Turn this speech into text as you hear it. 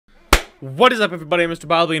What is up, everybody? I'm Mr.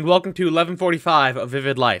 Bilby, and welcome to 1145 of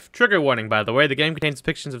Vivid Life. Trigger warning, by the way, the game contains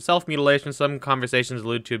depictions of self-mutilation, some conversations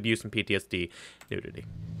allude to abuse and PTSD. Nudity.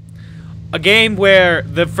 A game where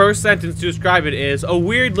the first sentence to describe it is, a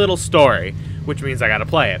weird little story, which means I gotta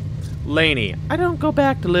play it. Laney, I don't go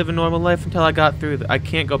back to live a normal life until I got through I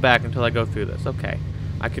can't go back until I go through this. Okay.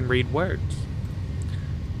 I can read words.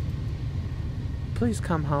 Please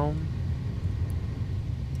come home.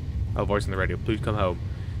 Oh, voice on the radio. Please come home.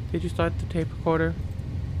 Did you start the tape recorder?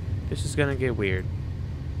 This is gonna get weird.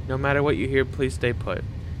 No matter what you hear, please stay put.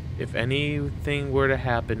 If anything were to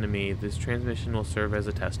happen to me, this transmission will serve as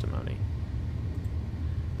a testimony.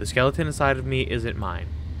 The skeleton inside of me isn't mine.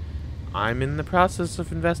 I'm in the process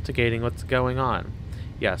of investigating what's going on.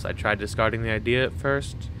 Yes, I tried discarding the idea at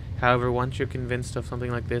first. However, once you're convinced of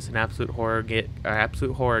something like this, an absolute horror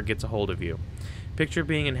gets a hold of you. Picture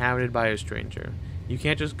being inhabited by a stranger. You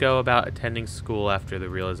can't just go about attending school after the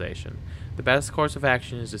realization. The best course of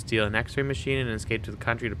action is to steal an X-ray machine and escape to the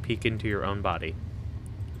country to peek into your own body.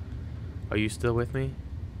 Are you still with me?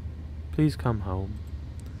 Please come home.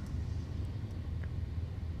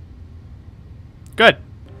 Good.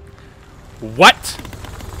 What?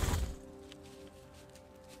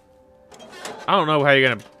 I don't know how you're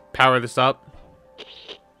gonna power this up.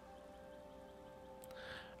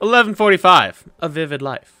 1145, A Vivid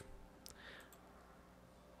Life.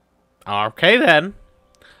 Okay then.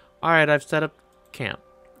 Alright, I've set up camp.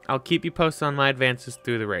 I'll keep you posted on my advances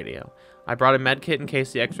through the radio. I brought a medkit in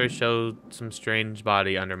case the x-rays showed some strange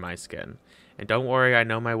body under my skin. And don't worry, I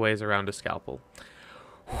know my ways around a scalpel.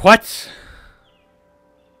 What?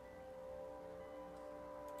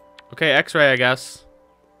 Okay, x-ray, I guess.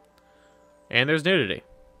 And there's nudity.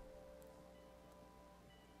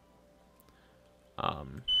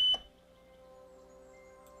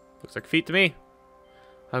 Looks like feet to me.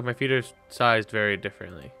 Like my feet are sized very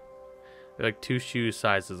differently. They're like two shoe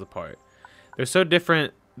sizes apart. They're so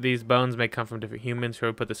different, these bones may come from different humans.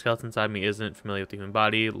 Whoever put the skeleton inside me isn't familiar with the human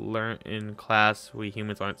body. Learned in class, we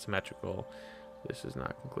humans aren't symmetrical. This is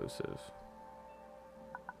not conclusive.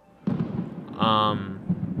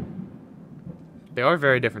 They are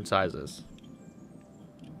very different sizes.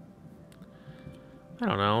 I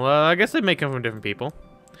don't know. I guess they may come from different people.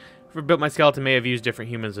 Whoever built my skeleton may have used different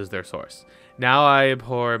humans as their source. Now I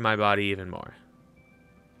abhor my body even more.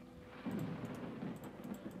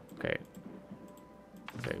 Okay.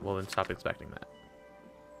 Okay, well then stop expecting that.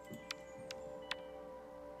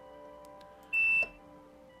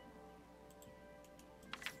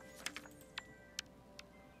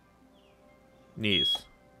 Knees.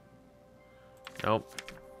 Nope.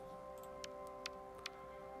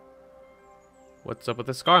 What's up with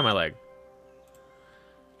the scar on my leg?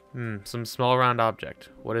 Some small round object.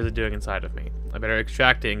 What is it doing inside of me? I better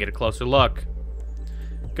extract it and get a closer look.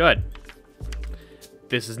 Good.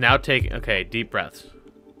 This is now taking... Okay, deep breaths.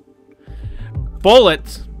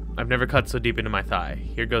 Bullets! I've never cut so deep into my thigh.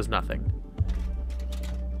 Here goes nothing.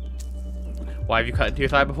 Why have you cut into your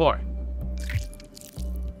thigh before?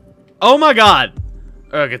 Oh my god!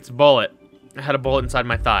 Ugh, it's a bullet. I had a bullet inside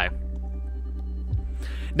my thigh.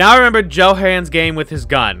 Now I remember Johan's game with his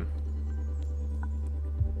gun.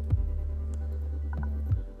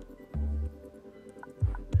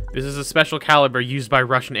 This is a special caliber used by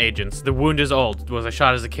Russian agents. The wound is old. Was I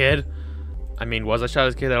shot as a kid? I mean, was I shot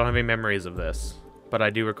as a kid? I don't have any memories of this. But I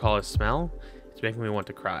do recall a smell. It's making me want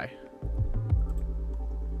to cry.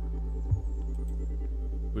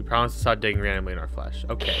 We promised to stop digging randomly in our flesh.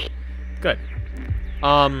 Okay. Good.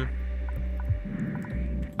 I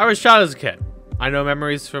was shot as a kid. I know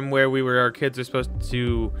memories from where we were. Our kids are supposed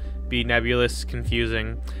to be nebulous,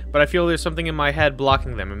 confusing. But I feel there's something in my head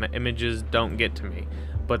blocking them. Images don't get to me.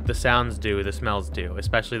 But the sounds do, the smells do.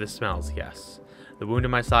 Especially the smells, yes. The wound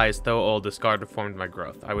in my thigh is so old, the scar deformed my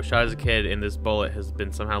growth. I was shot as a kid, and this bullet has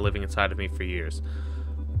been somehow living inside of me for years.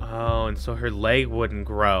 Oh, and so her leg wouldn't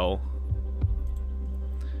grow.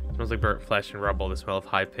 It smells like burnt flesh and rubble, the smell of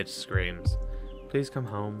high-pitched screams. Please come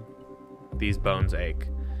home. These bones ache.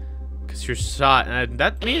 Because you're shot, and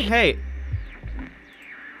that means, hey...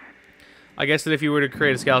 I guess that if you were to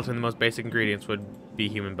create a skeleton, the most basic ingredients would be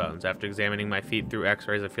human bones. After examining my feet through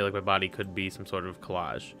x-rays, I feel like my body could be some sort of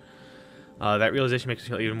collage. That realization makes me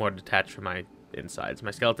feel even more detached from my insides. My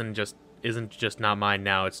skeleton isn't just not mine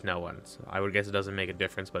now, it's no one's. I would guess it doesn't make a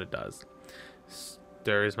difference, but it does.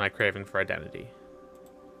 Stirs my craving for identity.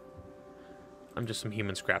 I'm just some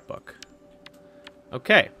human scrapbook.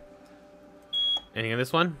 Okay. Anything in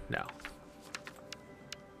this one? No.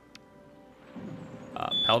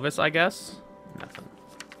 Pelvis, I guess? Nothing.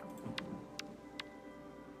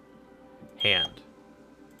 Hand.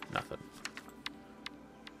 Nothing.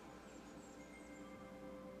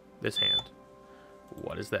 This hand.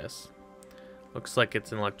 What is this? Looks like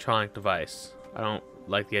it's an electronic device. I don't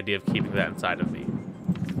like the idea of keeping that inside of me.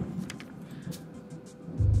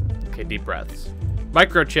 Okay, deep breaths.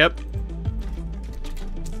 Microchip.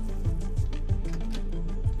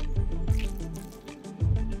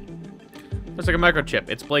 Looks like a microchip.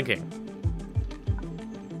 It's blinking.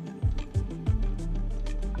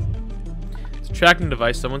 It's a tracking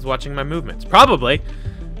device. Someone's watching my movements. Probably.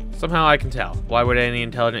 Somehow I can tell. Why would any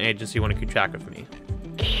intelligent agency want to keep track of me?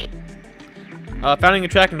 Finding a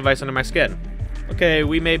tracking device under my skin. Okay,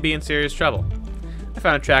 we may be in serious trouble. I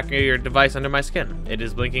found a tracking device under my skin. It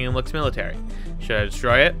is blinking and looks military. Should I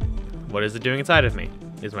destroy it? What is it doing inside of me?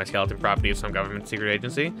 Is my skeleton property of some government secret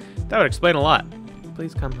agency? That would explain a lot.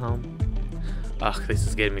 Please come home. Ugh, this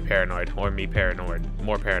is getting me paranoid. Or me paranoid.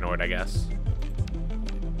 More paranoid, I guess.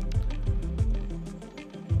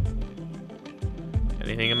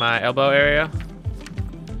 Anything in my elbow area?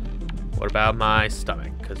 What about my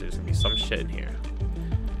stomach? Because there's gonna be some shit in here.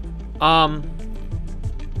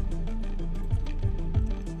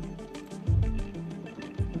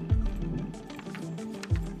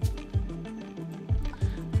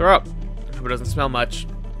 Throw up. Hope it doesn't smell much.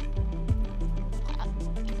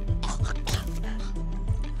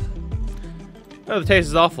 Oh, the taste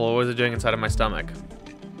is awful. What was it doing inside of my stomach?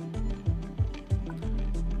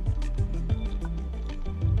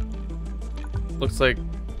 Looks like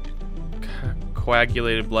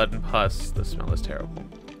coagulated blood and pus. The smell is terrible.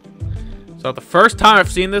 So the first time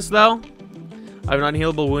I've seen this, though, I have an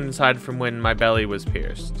unhealable wound inside from when my belly was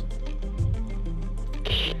pierced.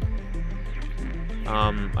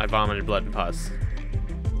 I vomited blood and pus.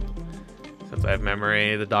 Since I have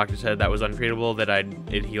memory, the doctor said that was untreatable, that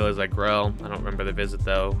it'd heal as I grow. I don't remember the visit,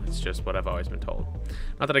 though. It's just what I've always been told.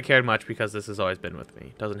 Not that I cared much, because this has always been with me.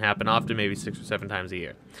 It doesn't happen often, maybe 6 or 7 times a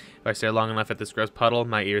year. If I stare long enough at this gross puddle,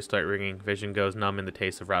 my ears start ringing, vision goes numb, and the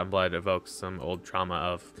taste of rotten blood evokes some old trauma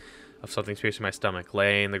of something piercing my stomach,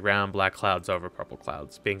 laying in the ground, black clouds over purple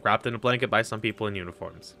clouds, being wrapped in a blanket by some people in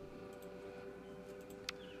uniforms.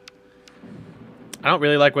 I don't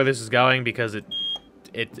really like where this is going, because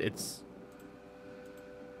it's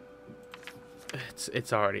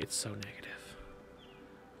so negative.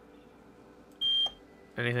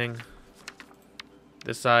 Anything?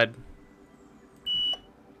 This side?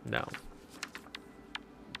 No.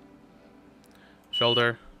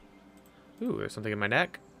 Shoulder. Ooh, there's something in my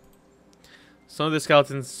neck. Some of the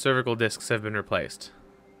skeleton's cervical discs have been replaced.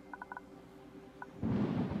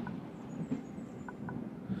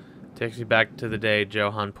 Takes me back to the day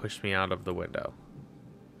Johan pushed me out of the window.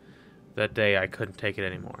 That day I couldn't take it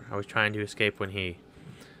anymore. I was trying to escape when he...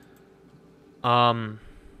 Why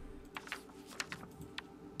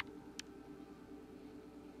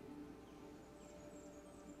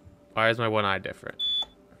is my one eye different?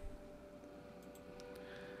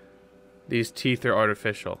 These teeth are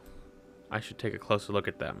artificial. I should take a closer look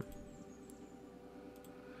at them.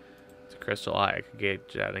 It's a crystal eye. I could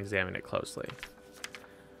gauge that and examine it closely.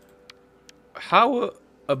 How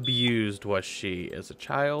abused was she as a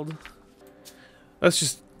child? Let's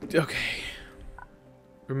just... Okay.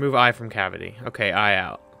 Remove eye from cavity. Okay, eye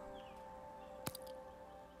out.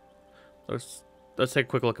 Let's take a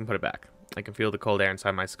quick look and put it back. I can feel the cold air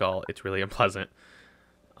inside my skull. It's really unpleasant.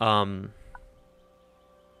 I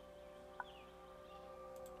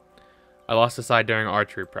lost this eye during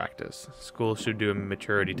archery practice. School should do a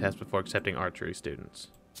maturity test before accepting archery students.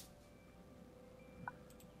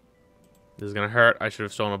 This is gonna hurt. I should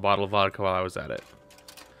have stolen a bottle of vodka while I was at it.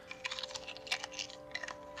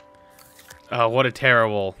 Oh, what a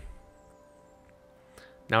terrible...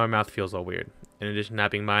 Now my mouth feels all weird. In addition to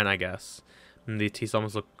not being mine, I guess. And these teeth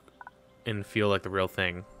almost look and feel like the real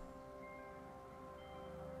thing.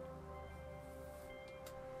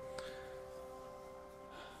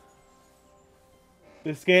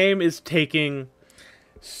 This game is taking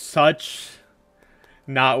such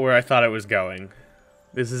not where I thought it was going.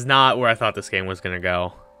 This is not where I thought this game was going to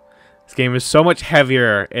go. This game is so much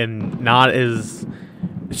heavier and not as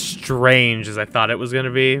strange as I thought it was going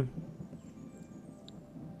to be.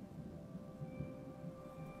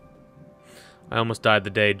 I almost died the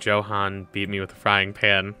day Johan beat me with a frying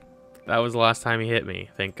pan. That was the last time he hit me,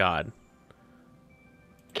 thank God.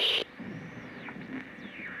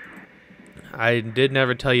 I did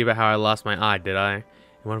never tell you about how I lost my eye, did I? In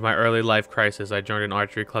one of my early life crises, I joined an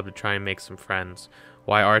archery club to try and make some friends.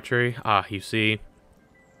 Why archery? Ah, you see,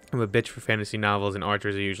 I'm a bitch for fantasy novels, and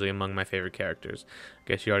archers are usually among my favorite characters.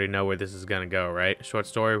 Guess you already know where this is gonna go, right? A short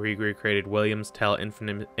story where he recreated Williams' Tell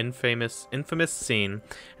infamous scene,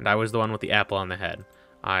 and I was the one with the apple on the head.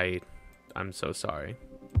 I'm so sorry.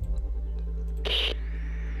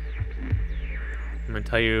 I'm gonna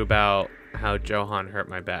tell you about how Johan hurt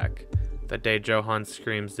my back. That day, Johan's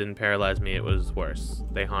screams didn't paralyze me, it was worse.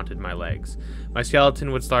 They haunted my legs. My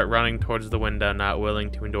skeleton would start running towards the window, not willing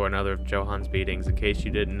to endure another of Johan's beatings. In case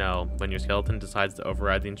you didn't know, when your skeleton decides to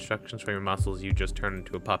override the instructions from your muscles, you just turn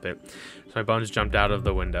into a puppet. So my bones jumped out of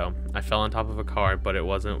the window. I fell on top of a car, but it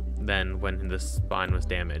wasn't then when the spine was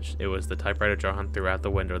damaged. It was the typewriter Johan threw out the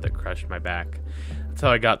window that crushed my back. That's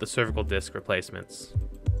how I got the cervical disc replacements.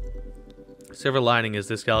 Silver lining is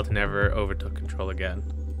this skeleton never overtook control again.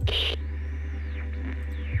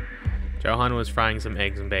 Johan was frying some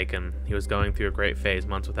eggs and bacon. He was going through a great phase,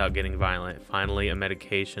 months without getting violent. Finally, a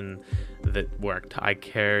medication that worked. I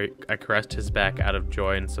caressed his back out of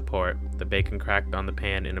joy and support. The bacon cracked on the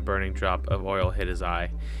pan and a burning drop of oil hit his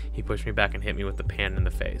eye. He pushed me back and hit me with the pan in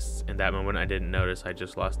the face. In that moment, I didn't notice I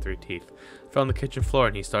just lost 3 teeth. I fell on the kitchen floor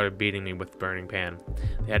and he started beating me with the burning pan.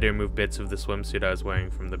 They had to remove bits of the swimsuit I was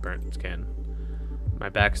wearing from the burnt skin. My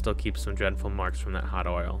back still keeps some dreadful marks from that hot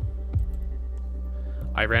oil.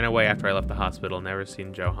 I ran away after I left the hospital, never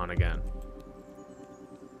seen Johan again.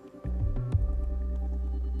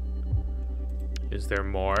 Is there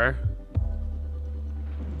more?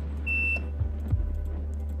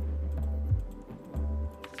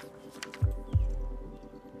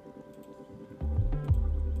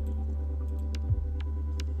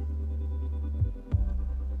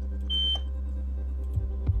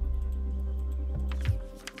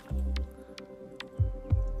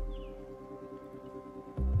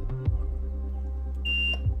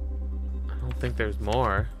 I think there's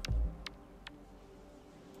more.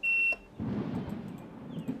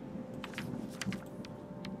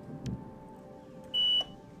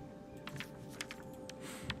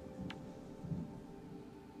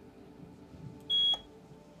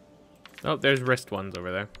 Oh, there's wrist ones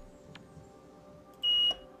over there.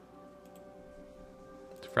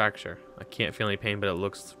 It's a fracture. I can't feel any pain, but it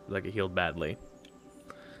looks like it healed badly.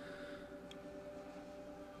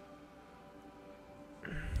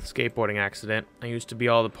 Skateboarding accident. I used to be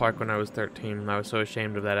all the park when I was 13. I was so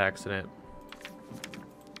ashamed of that accident.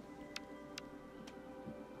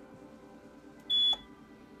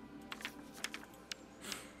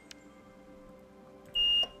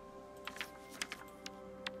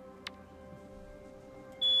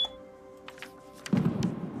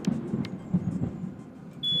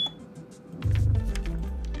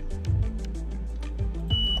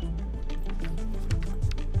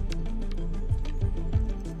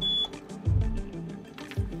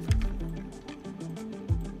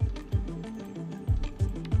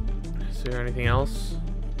 Is there anything else?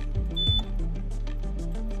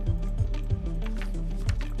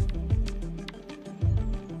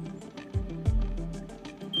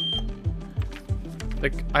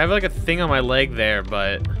 Like, I have like a thing on my leg there,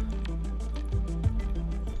 but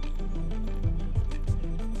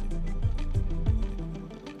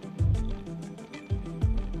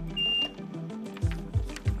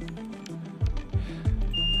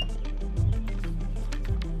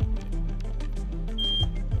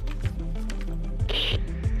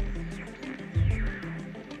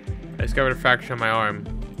I discovered a fracture on my arm.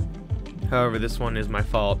 However, this one is my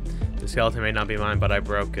fault. The skeleton may not be mine, but I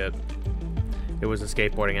broke it. It was a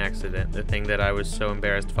skateboarding accident. The thing that I was so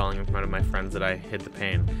embarrassed falling in front of my friends that I hid the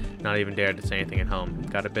pain. Not even dared to say anything at home.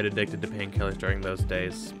 Got a bit addicted to painkillers during those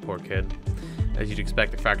days. Poor kid. As you'd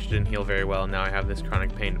expect, the fracture didn't heal very well, and now I have this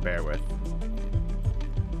chronic pain to bear with.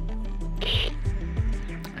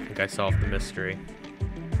 I think I solved the mystery.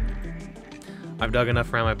 I've dug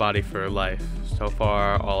enough around my body for life. So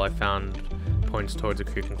far, all I've found points towards a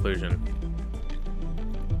clear conclusion.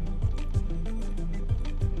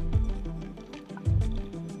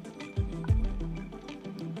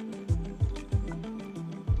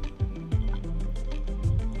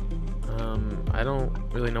 I don't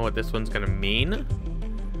really know what this one's gonna mean.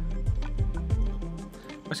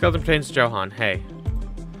 My skeleton pertains to Johan. Hey.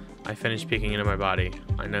 I finished peeking into my body.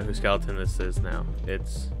 I know whose skeleton this is now.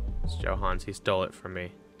 It's Johan's. He stole it from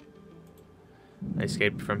me. I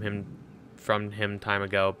escaped from him time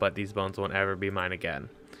ago, but these bones won't ever be mine again.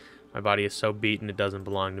 My body is so beaten it doesn't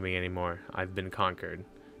belong to me anymore. I've been conquered.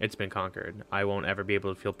 It's been conquered. I won't ever be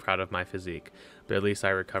able to feel proud of my physique, but at least I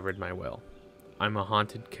recovered my will. I'm a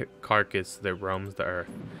haunted carcass that roams the earth.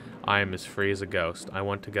 I am as free as a ghost. I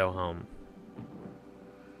want to go home.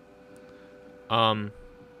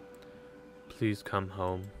 Please come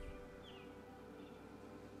home.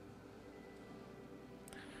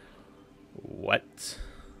 What?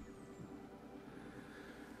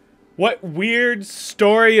 What weird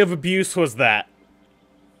story of abuse was that?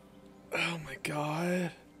 Oh my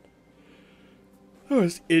god. That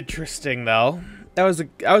was interesting though. That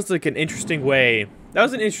was like an interesting way That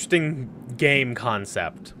was an interesting game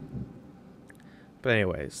concept. But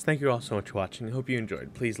anyways, thank you all so much for watching. I hope you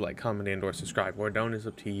enjoyed. Please like, comment, and/or subscribe. Or don't is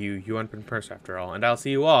up to you. You aren't been person after all. And I'll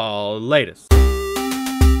see you all latest.